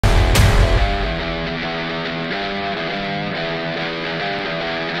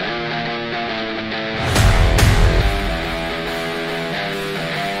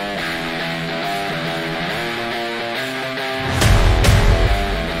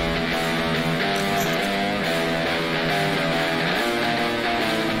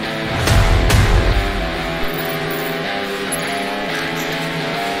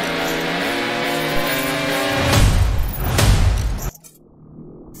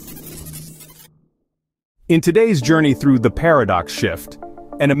In today's journey through the paradox shift,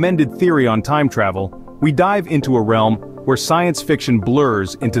 an amended theory on time travel, we dive into a realm where science fiction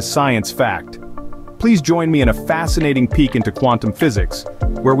blurs into science fact. Please join me in a fascinating peek into quantum physics,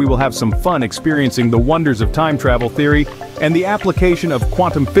 where we will have some fun experiencing the wonders of time travel theory and the application of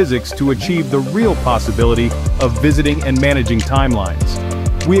quantum physics to achieve the real possibility of visiting and managing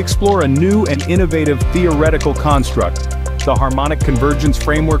timelines. We explore a new and innovative theoretical construct, the Harmonic Convergence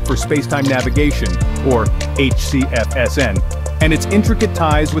Framework for Spacetime Navigation, or HCFSN, and its intricate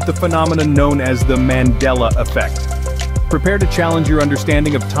ties with the phenomenon known as the Mandela effect. Prepare to challenge your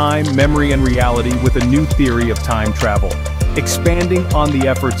understanding of time, memory, and reality with a new theory of time travel, expanding on the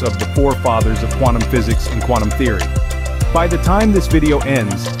efforts of the forefathers of quantum physics and quantum theory. By the time this video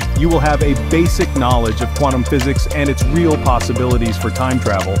ends, you will have a basic knowledge of quantum physics and its real possibilities for time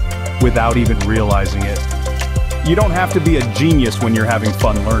travel without even realizing it. You don't have to be a genius when you're having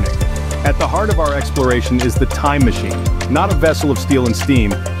fun learning. At the heart of our exploration is the time machine, not a vessel of steel and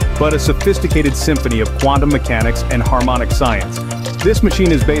steam, but a sophisticated symphony of quantum mechanics and harmonic science. This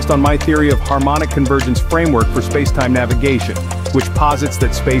machine is based on my theory of harmonic convergence framework for spacetime navigation, which posits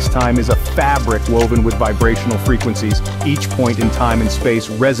that spacetime is a fabric woven with vibrational frequencies, each point in time and space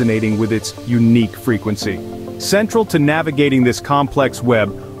resonating with its unique frequency. Central to navigating this complex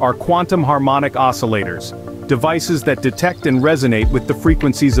web are quantum harmonic oscillators, devices that detect and resonate with the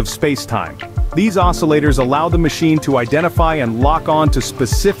frequencies of spacetime. These oscillators allow the machine to identify and lock on to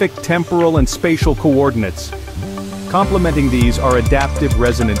specific temporal and spatial coordinates. Complementing these are adaptive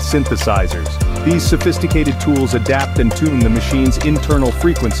resonance synthesizers. These sophisticated tools adapt and tune the machine's internal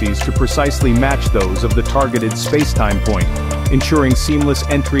frequencies to precisely match those of the targeted spacetime point, ensuring seamless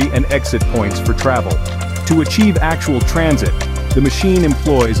entry and exit points for travel. To achieve actual transit, the machine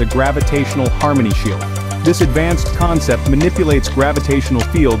employs a gravitational harmony shield. This advanced concept manipulates gravitational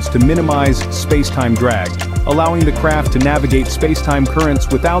fields to minimize spacetime drag, allowing the craft to navigate spacetime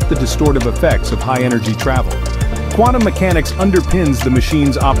currents without the distortive effects of high-energy travel. Quantum mechanics underpins the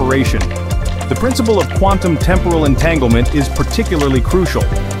machine's operation. The principle of quantum temporal entanglement is particularly crucial.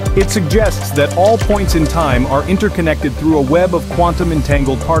 It suggests that all points in time are interconnected through a web of quantum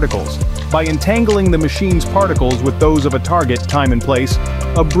entangled particles. By entangling the machine's particles with those of a target, time and place,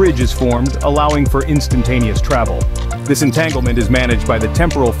 a bridge is formed, allowing for instantaneous travel. This entanglement is managed by the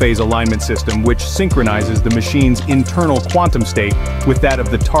temporal phase alignment system, which synchronizes the machine's internal quantum state with that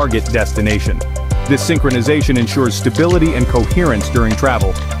of the target destination. This synchronization ensures stability and coherence during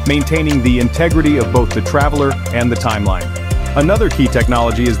travel, maintaining the integrity of both the traveler and the timeline. Another key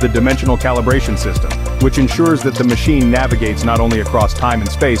technology is the dimensional calibration system, which ensures that the machine navigates not only across time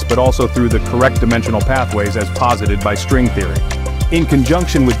and space but also through the correct dimensional pathways as posited by string theory. In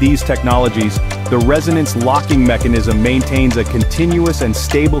conjunction with these technologies, the resonance locking mechanism maintains a continuous and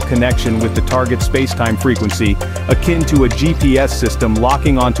stable connection with the target spacetime frequency, akin to a GPS system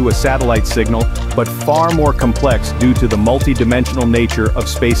locking onto a satellite signal, but far more complex due to the multi-dimensional nature of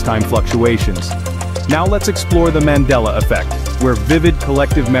spacetime fluctuations. Now let's explore the Mandela effect, where vivid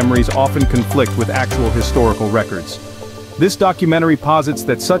collective memories often conflict with actual historical records. This documentary posits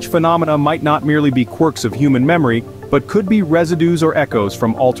that such phenomena might not merely be quirks of human memory, but could be residues or echoes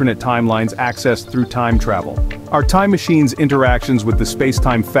from alternate timelines accessed through time travel. Our time machine's interactions with the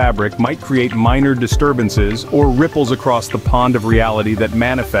spacetime fabric might create minor disturbances or ripples across the pond of reality that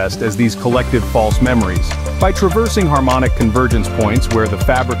manifest as these collective false memories. By traversing harmonic convergence points where the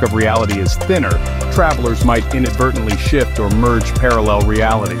fabric of reality is thinner, travelers might inadvertently shift or merge parallel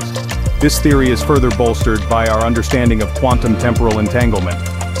realities. This theory is further bolstered by our understanding of quantum temporal entanglement,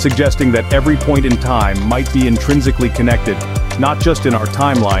 suggesting that every point in time might be intrinsically connected, not just in our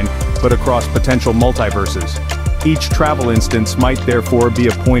timeline, but across potential multiverses. Each travel instance might therefore be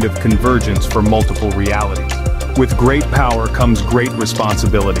a point of convergence for multiple realities. With great power comes great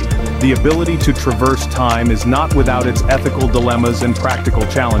responsibility. The ability to traverse time is not without its ethical dilemmas and practical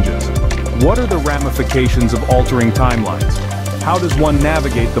challenges. What are the ramifications of altering timelines? How does one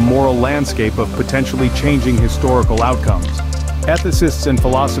navigate the moral landscape of potentially changing historical outcomes? Ethicists and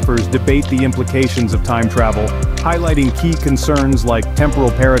philosophers debate the implications of time travel, highlighting key concerns like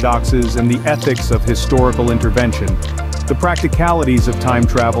temporal paradoxes and the ethics of historical intervention. The practicalities of time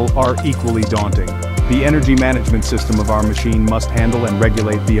travel are equally daunting. The energy management system of our machine must handle and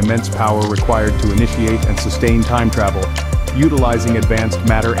regulate the immense power required to initiate and sustain time travel, utilizing advanced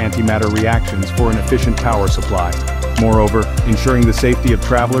matter-antimatter reactions for an efficient power supply. Moreover, ensuring the safety of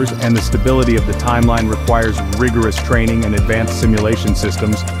travelers and the stability of the timeline requires rigorous training and advanced simulation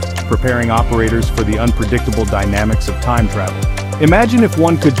systems, preparing operators for the unpredictable dynamics of time travel. Imagine if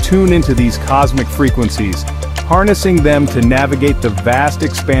one could tune into these cosmic frequencies, harnessing them to navigate the vast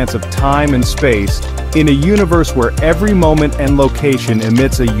expanse of time and space in a universe where every moment and location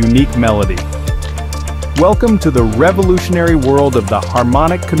emits a unique melody. Welcome to the revolutionary world of the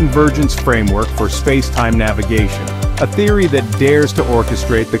harmonic convergence framework for space-time navigation, a theory that dares to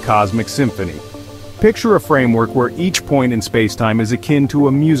orchestrate the cosmic symphony. Picture a framework where each point in space-time is akin to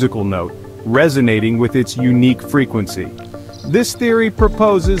a musical note, resonating with its unique frequency. This theory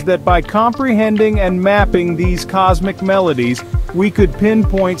proposes that by comprehending and mapping these cosmic melodies, we could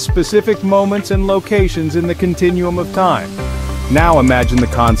pinpoint specific moments and locations in the continuum of time. Now imagine the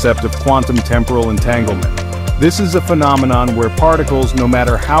concept of quantum temporal entanglement. This is a phenomenon where particles, no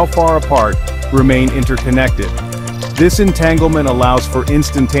matter how far apart, remain interconnected. This entanglement allows for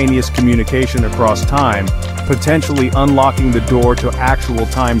instantaneous communication across time, potentially unlocking the door to actual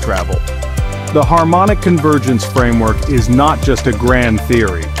time travel. The harmonic convergence framework is not just a grand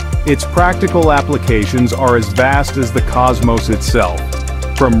theory. Its practical applications are as vast as the cosmos itself.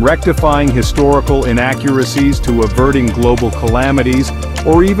 From rectifying historical inaccuracies to averting global calamities,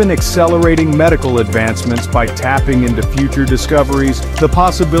 or even accelerating medical advancements by tapping into future discoveries, the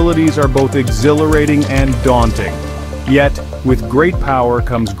possibilities are both exhilarating and daunting. Yet, with great power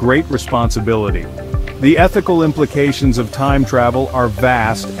comes great responsibility. The ethical implications of time travel are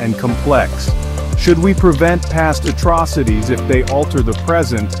vast and complex. Should we prevent past atrocities if they alter the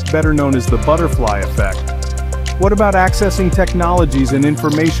present, better known as the butterfly effect? What about accessing technologies and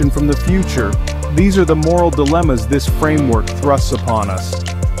information from the future? These are the moral dilemmas this framework thrusts upon us.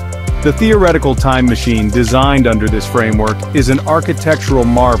 The theoretical time machine designed under this framework is an architectural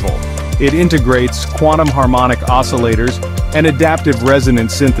marvel. It integrates quantum harmonic oscillators and adaptive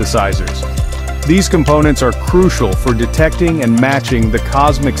resonance synthesizers. These components are crucial for detecting and matching the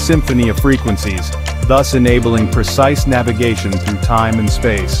cosmic symphony of frequencies, thus enabling precise navigation through time and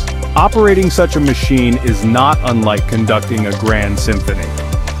space. Operating such a machine is not unlike conducting a grand symphony.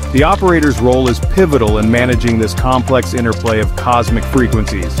 The operator's role is pivotal in managing this complex interplay of cosmic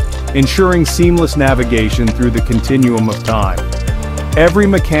frequencies, ensuring seamless navigation through the continuum of time. Every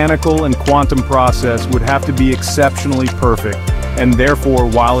mechanical and quantum process would have to be exceptionally perfect, and therefore,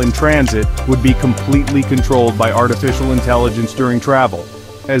 while in transit, would be completely controlled by artificial intelligence during travel,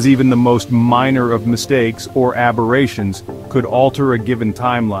 as even the most minor of mistakes or aberrations could alter a given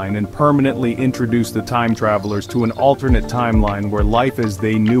timeline and permanently introduce the time travelers to an alternate timeline where life as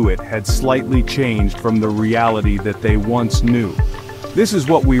they knew it had slightly changed from the reality that they once knew. This is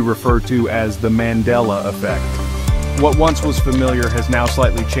what we refer to as the Mandela effect. What once was familiar has now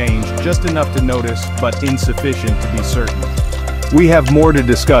slightly changed, just enough to notice, but insufficient to be certain. We have more to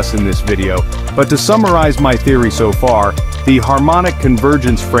discuss in this video, but to summarize my theory so far, the harmonic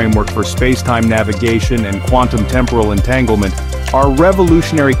convergence framework for space-time navigation and quantum temporal entanglement are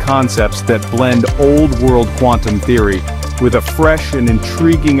revolutionary concepts that blend old-world quantum theory with a fresh and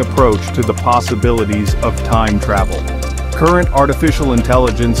intriguing approach to the possibilities of time travel. Current artificial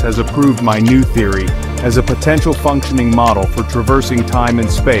intelligence has approved my new theory as a potential functioning model for traversing time and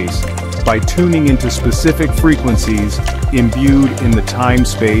space by tuning into specific frequencies imbued in the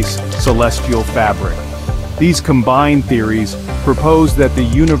time-space celestial fabric. These combined theories propose that the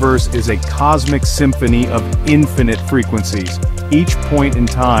universe is a cosmic symphony of infinite frequencies, each point in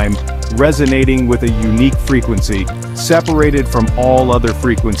time resonating with a unique frequency, separated from all other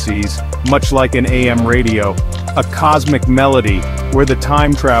frequencies, much like an AM radio, a cosmic melody where the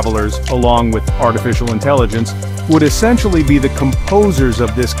time travelers, along with artificial intelligence, would essentially be the composers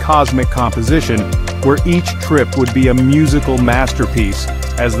of this cosmic composition, where each trip would be a musical masterpiece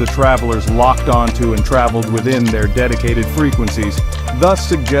as the travelers locked onto and traveled within their dedicated frequencies, thus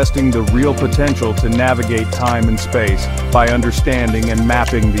suggesting the real potential to navigate time and space by understanding and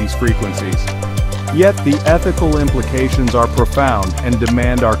mapping these frequencies. Yet the ethical implications are profound and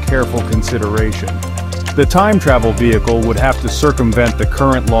demand our careful consideration. The time travel vehicle would have to circumvent the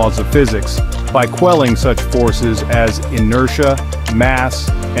current laws of physics by quelling such forces as inertia, mass,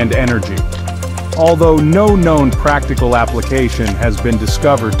 and energy. Although no known practical application has been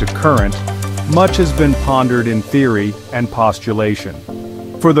discovered to current, much has been pondered in theory and postulation.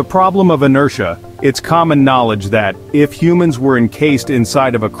 For the problem of inertia, it's common knowledge that, if humans were encased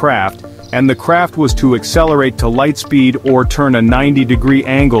inside of a craft, and the craft was to accelerate to light speed or turn a 90-degree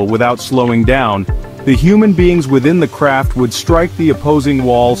angle without slowing down, the human beings within the craft would strike the opposing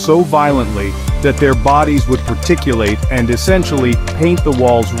wall so violently that their bodies would particulate and essentially paint the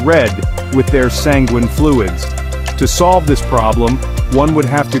walls red with their sanguine fluids. To solve this problem, one would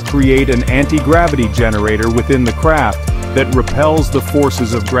have to create an anti-gravity generator within the craft that repels the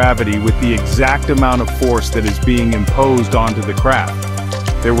forces of gravity with the exact amount of force that is being imposed onto the craft.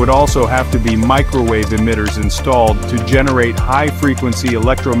 There would also have to be microwave emitters installed to generate high-frequency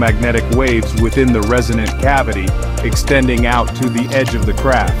electromagnetic waves within the resonant cavity, extending out to the edge of the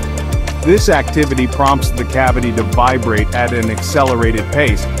craft. This activity prompts the cavity to vibrate at an accelerated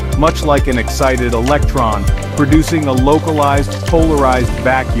pace, much like an excited electron, producing a localized, polarized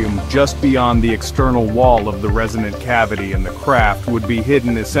vacuum just beyond the external wall of the resonant cavity, and the craft would be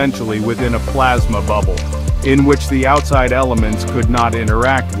hidden essentially within a plasma bubble, in which the outside elements could not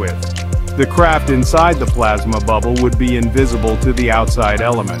interact with. The craft inside the plasma bubble would be invisible to the outside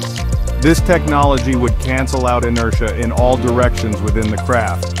elements. This technology would cancel out inertia in all directions within the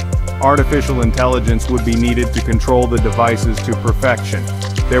craft. Artificial intelligence would be needed to control the devices to perfection.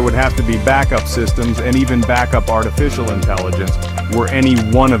 There would have to be backup systems and even backup artificial intelligence were any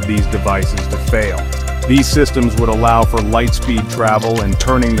one of these devices to fail. These systems would allow for light-speed travel and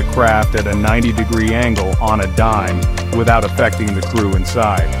turning the craft at a 90-degree angle on a dime without affecting the crew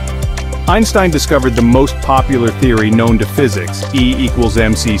inside. Einstein discovered the most popular theory known to physics, E =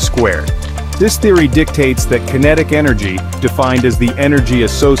 mc squared. This theory dictates that kinetic energy, defined as the energy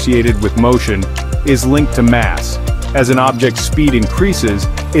associated with motion, is linked to mass. As an object's speed increases,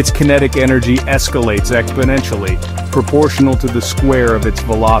 its kinetic energy escalates exponentially, proportional to the square of its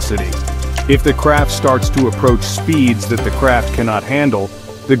velocity. If the craft starts to approach speeds that the craft cannot handle,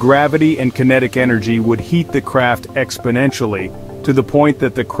 the gravity and kinetic energy would heat the craft exponentially, to the point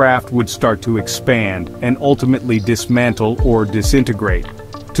that the craft would start to expand and ultimately dismantle or disintegrate.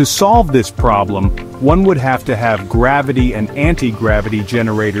 To solve this problem, one would have to have gravity and anti-gravity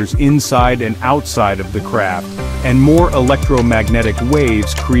generators inside and outside of the craft, and more electromagnetic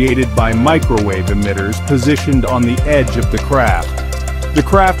waves created by microwave emitters positioned on the edge of the craft. The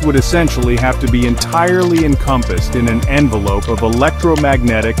craft would essentially have to be entirely encompassed in an envelope of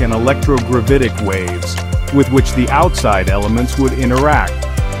electromagnetic and electrogravitic waves, with which the outside elements would interact,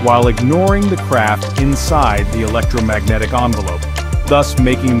 while ignoring the craft inside the electromagnetic envelope, thus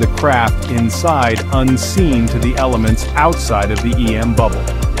making the craft inside unseen to the elements outside of the EM bubble.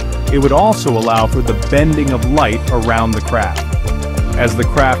 It would also allow for the bending of light around the craft. As the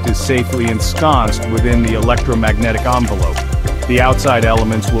craft is safely ensconced within the electromagnetic envelope, the outside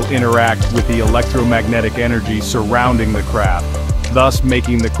elements will interact with the electromagnetic energy surrounding the craft, thus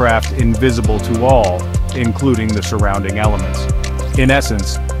making the craft invisible to all, including the surrounding elements. In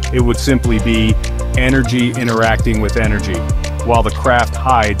essence, it would simply be energy interacting with energy, while the craft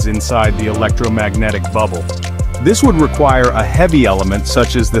hides inside the electromagnetic bubble. This would require a heavy element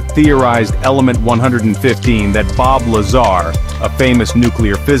such as the theorized element 115 that Bob Lazar, a famous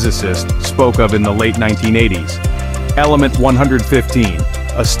nuclear physicist, spoke of in the late 1980s. Element 115,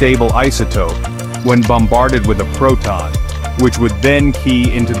 a stable isotope, when bombarded with a proton, which would then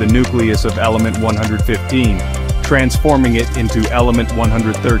key into the nucleus of element 115, transforming it into element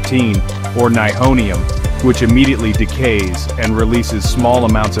 113, or nihonium, which immediately decays and releases small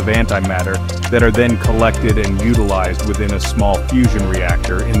amounts of antimatter that are then collected and utilized within a small fusion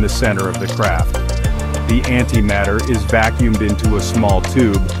reactor in the center of the craft. The antimatter is vacuumed into a small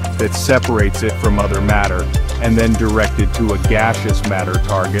tube that separates it from other matter, and then directed to a gaseous matter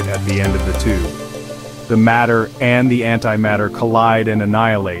target at the end of the tube. The matter and the antimatter collide and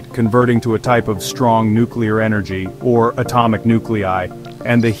annihilate, converting to a type of strong nuclear energy, or atomic nuclei,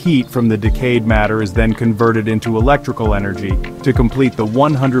 and the heat from the decayed matter is then converted into electrical energy to complete the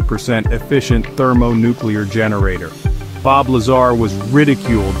 100% efficient thermonuclear generator. Bob Lazar was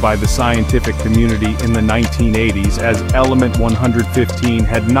ridiculed by the scientific community in the 1980s as element 115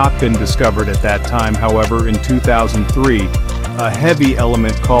 had not been discovered at that time. However, in 2003, a heavy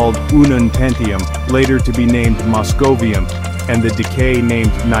element called ununpentium, later to be named moscovium, and the decay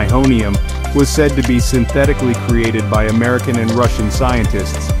named nihonium, was said to be synthetically created by American and Russian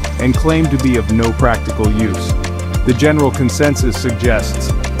scientists, and claimed to be of no practical use. The general consensus suggests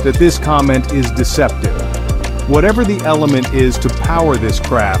that this comment is deceptive. Whatever the element is to power this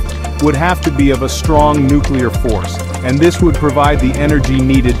craft would have to be of a strong nuclear force, and this would provide the energy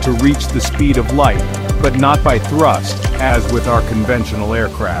needed to reach the speed of light, but not by thrust, as with our conventional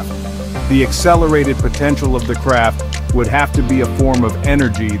aircraft. The accelerated potential of the craft would have to be a form of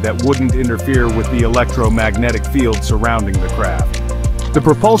energy that wouldn't interfere with the electromagnetic field surrounding the craft. The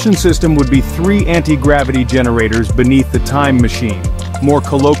propulsion system would be 3 anti-gravity generators beneath the time machine, more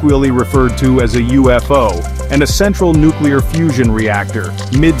colloquially referred to as a UFO, and a central nuclear fusion reactor,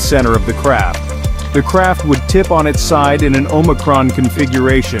 mid-center of the craft. The craft would tip on its side in an Omicron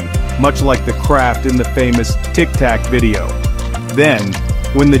configuration, much like the craft in the famous Tic Tac video. Then,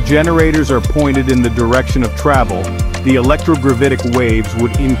 when the generators are pointed in the direction of travel, the electrogravitic waves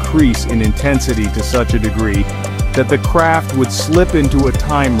would increase in intensity to such a degree that the craft would slip into a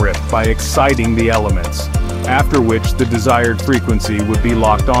time rift by exciting the elements, after which the desired frequency would be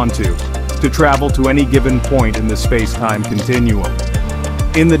locked onto, to travel to any given point in the space-time continuum.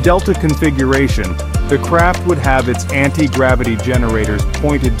 In the delta configuration, the craft would have its anti-gravity generators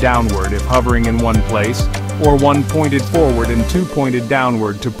pointed downward if hovering in one place, or one pointed forward and two pointed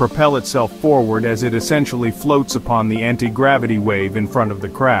downward to propel itself forward as it essentially floats upon the anti-gravity wave in front of the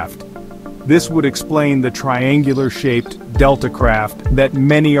craft. This would explain the triangular-shaped delta craft that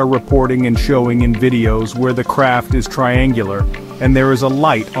many are reporting and showing in videos where the craft is triangular and there is a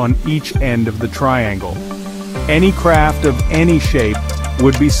light on each end of the triangle. Any craft of any shape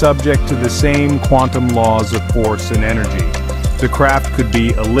would be subject to the same quantum laws of force and energy. The craft could be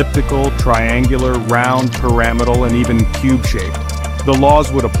elliptical, triangular, round, pyramidal, and even cube-shaped. The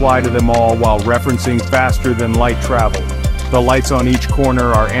laws would apply to them all while referencing faster-than-light travel. The lights on each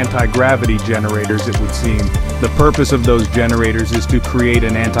corner are anti-gravity generators, it would seem. The purpose of those generators is to create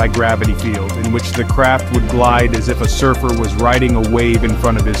an anti-gravity field in which the craft would glide as if a surfer was riding a wave in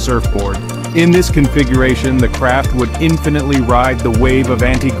front of his surfboard. In this configuration, the craft would infinitely ride the wave of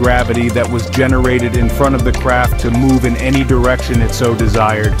anti-gravity that was generated in front of the craft to move in any direction it so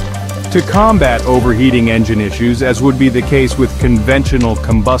desired. To combat overheating engine issues, as would be the case with conventional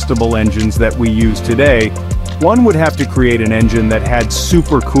combustible engines that we use today, one would have to create an engine that had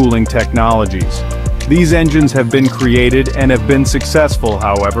supercooling technologies. These engines have been created and have been successful,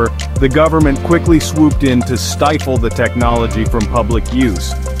 however. The government quickly swooped in to stifle the technology from public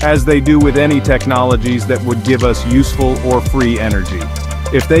use, as they do with any technologies that would give us useful or free energy.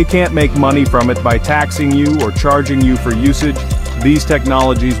 If they can't make money from it by taxing you or charging you for usage, these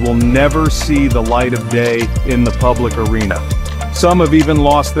technologies will never see the light of day in the public arena. Some have even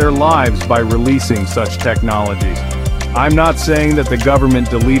lost their lives by releasing such technologies. I'm not saying that the government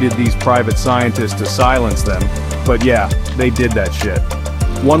deleted these private scientists to silence them, but yeah, they did that shit.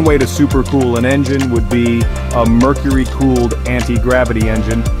 One way to supercool an engine would be a mercury-cooled anti-gravity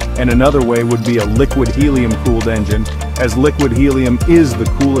engine, and another way would be a liquid helium-cooled engine, as liquid helium is the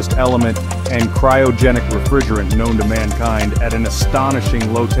coolest element and cryogenic refrigerant known to mankind at an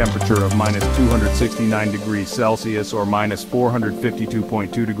astonishing low temperature of minus 269 degrees Celsius or minus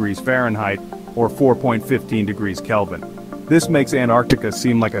 452.2 degrees Fahrenheit or 4.15 degrees Kelvin. This makes Antarctica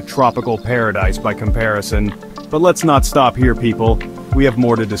seem like a tropical paradise by comparison, but let's not stop here, people. We have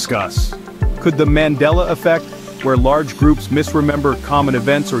more to discuss. Could the Mandela effect, where large groups misremember common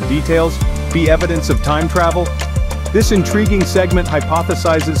events or details, be evidence of time travel? This intriguing segment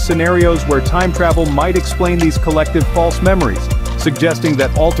hypothesizes scenarios where time travel might explain these collective false memories, suggesting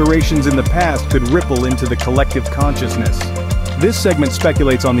that alterations in the past could ripple into the collective consciousness. This segment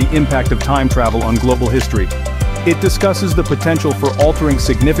speculates on the impact of time travel on global history. It discusses the potential for altering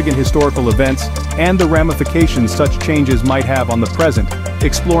significant historical events and the ramifications such changes might have on the present,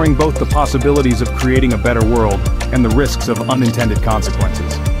 exploring both the possibilities of creating a better world and the risks of unintended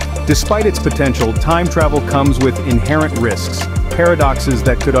consequences. Despite its potential, time travel comes with inherent risks, paradoxes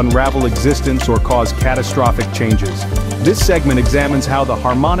that could unravel existence or cause catastrophic changes. This segment examines how the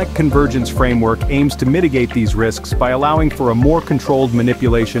harmonic convergence framework aims to mitigate these risks by allowing for a more controlled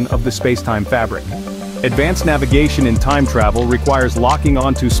manipulation of the space-time fabric. Advanced navigation in time travel requires locking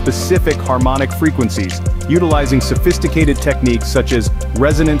onto specific harmonic frequencies, utilizing sophisticated techniques such as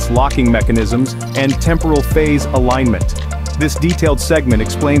resonance locking mechanisms and temporal phase alignment. This detailed segment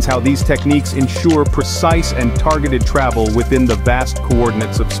explains how these techniques ensure precise and targeted travel within the vast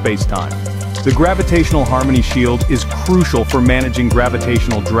coordinates of space-time. The gravitational harmony shield is crucial for managing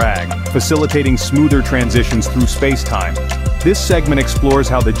gravitational drag, facilitating smoother transitions through space-time. This segment explores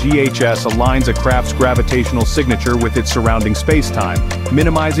how the GHS aligns a craft's gravitational signature with its surrounding space-time,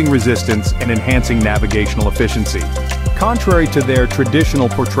 minimizing resistance and enhancing navigational efficiency. Contrary to their traditional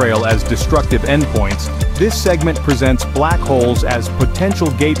portrayal as destructive endpoints, this segment presents black holes as potential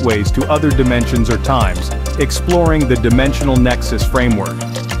gateways to other dimensions or times, exploring the dimensional nexus framework.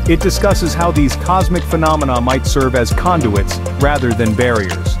 It discusses how these cosmic phenomena might serve as conduits rather than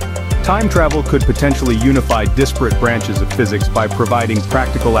barriers. Time travel could potentially unify disparate branches of physics by providing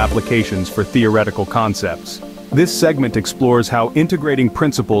practical applications for theoretical concepts. This segment explores how integrating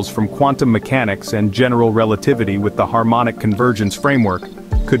principles from quantum mechanics and general relativity with the harmonic convergence framework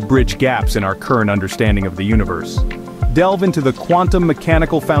could bridge gaps in our current understanding of the universe. Delve into the quantum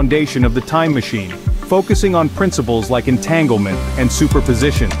mechanical foundation of the time machine, focusing on principles like entanglement and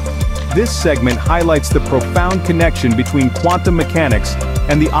superposition. This segment highlights the profound connection between quantum mechanics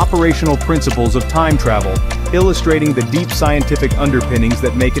and the operational principles of time travel, illustrating the deep scientific underpinnings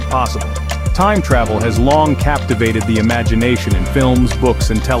that make it possible. Time travel has long captivated the imagination in films, books,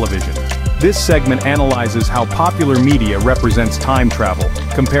 and television. This segment analyzes how popular media represents time travel,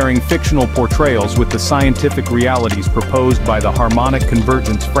 comparing fictional portrayals with the scientific realities proposed by the harmonic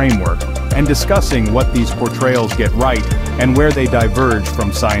convergence framework, and discussing what these portrayals get right and where they diverge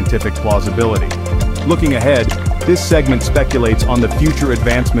from scientific plausibility. Looking ahead, this segment speculates on the future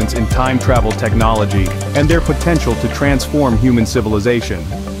advancements in time travel technology and their potential to transform human civilization.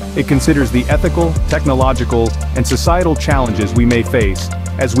 It considers the ethical, technological, and societal challenges we may face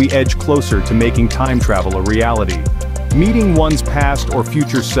as we edge closer to making time travel a reality. Meeting one's past or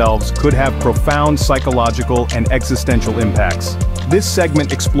future selves could have profound psychological and existential impacts. This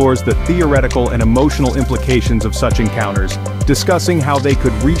segment explores the theoretical and emotional implications of such encounters, discussing how they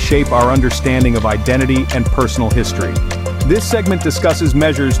could reshape our understanding of identity and personal history. This segment discusses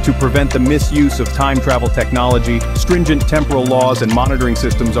measures to prevent the misuse of time travel technology. Stringent temporal laws and monitoring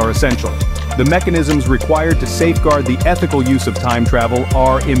systems are essential. The mechanisms required to safeguard the ethical use of time travel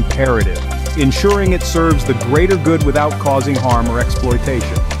are imperative, ensuring it serves the greater good without causing harm or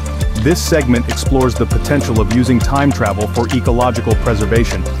exploitation. This segment explores the potential of using time travel for ecological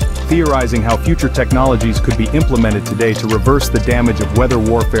preservation, theorizing how future technologies could be implemented today to reverse the damage of weather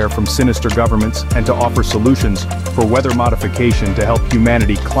warfare from sinister governments and to offer solutions for weather modification to help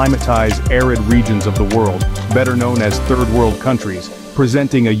humanity climatize arid regions of the world, better known as third world countries,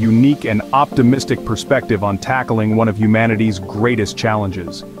 presenting a unique and optimistic perspective on tackling one of humanity's greatest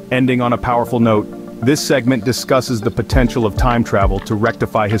challenges. Ending on a powerful note, this segment discusses the potential of time travel to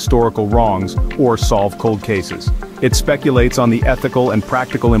rectify historical wrongs or solve cold cases. It speculates on the ethical and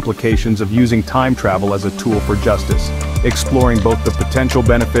practical implications of using time travel as a tool for justice, exploring both the potential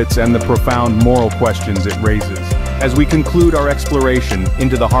benefits and the profound moral questions it raises. As we conclude our exploration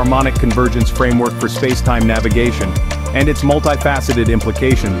into the harmonic convergence framework for space-time navigation and its multifaceted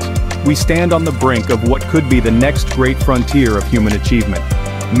implications, we stand on the brink of what could be the next great frontier of human achievement: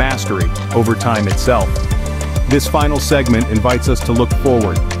 mastery over time itself. This final segment invites us to look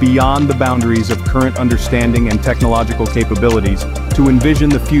forward, beyond the boundaries of current understanding and technological capabilities, to envision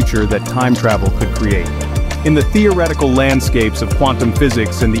the future that time travel could create. In the theoretical landscapes of quantum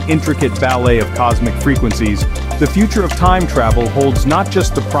physics and the intricate ballet of cosmic frequencies, the future of time travel holds not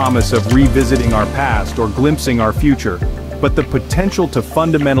just the promise of revisiting our past or glimpsing our future, but the potential to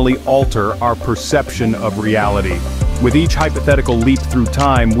fundamentally alter our perception of reality. With each hypothetical leap through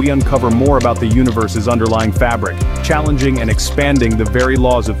time, we uncover more about the universe's underlying fabric, challenging and expanding the very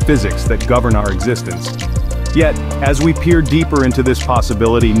laws of physics that govern our existence. Yet, as we peer deeper into this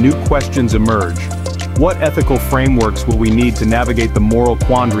possibility, new questions emerge. What ethical frameworks will we need to navigate the moral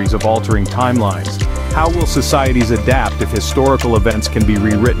quandaries of altering timelines? How will societies adapt if historical events can be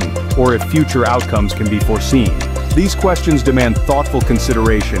rewritten, or if future outcomes can be foreseen? These questions demand thoughtful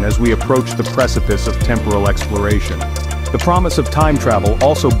consideration as we approach the precipice of temporal exploration. The promise of time travel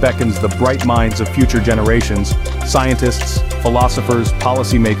also beckons the bright minds of future generations, scientists, philosophers,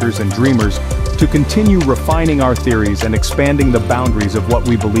 policymakers, and dreamers, to continue refining our theories and expanding the boundaries of what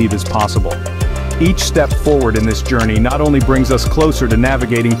we believe is possible. Each step forward in this journey not only brings us closer to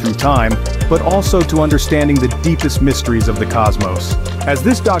navigating through time, but also to understanding the deepest mysteries of the cosmos. As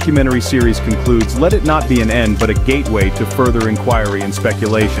this documentary series concludes, let it not be an end but a gateway to further inquiry and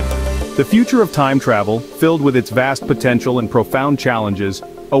speculation. The future of time travel, filled with its vast potential and profound challenges,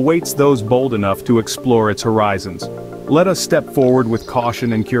 awaits those bold enough to explore its horizons. Let us step forward with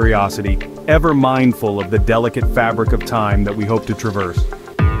caution and curiosity, ever mindful of the delicate fabric of time that we hope to traverse.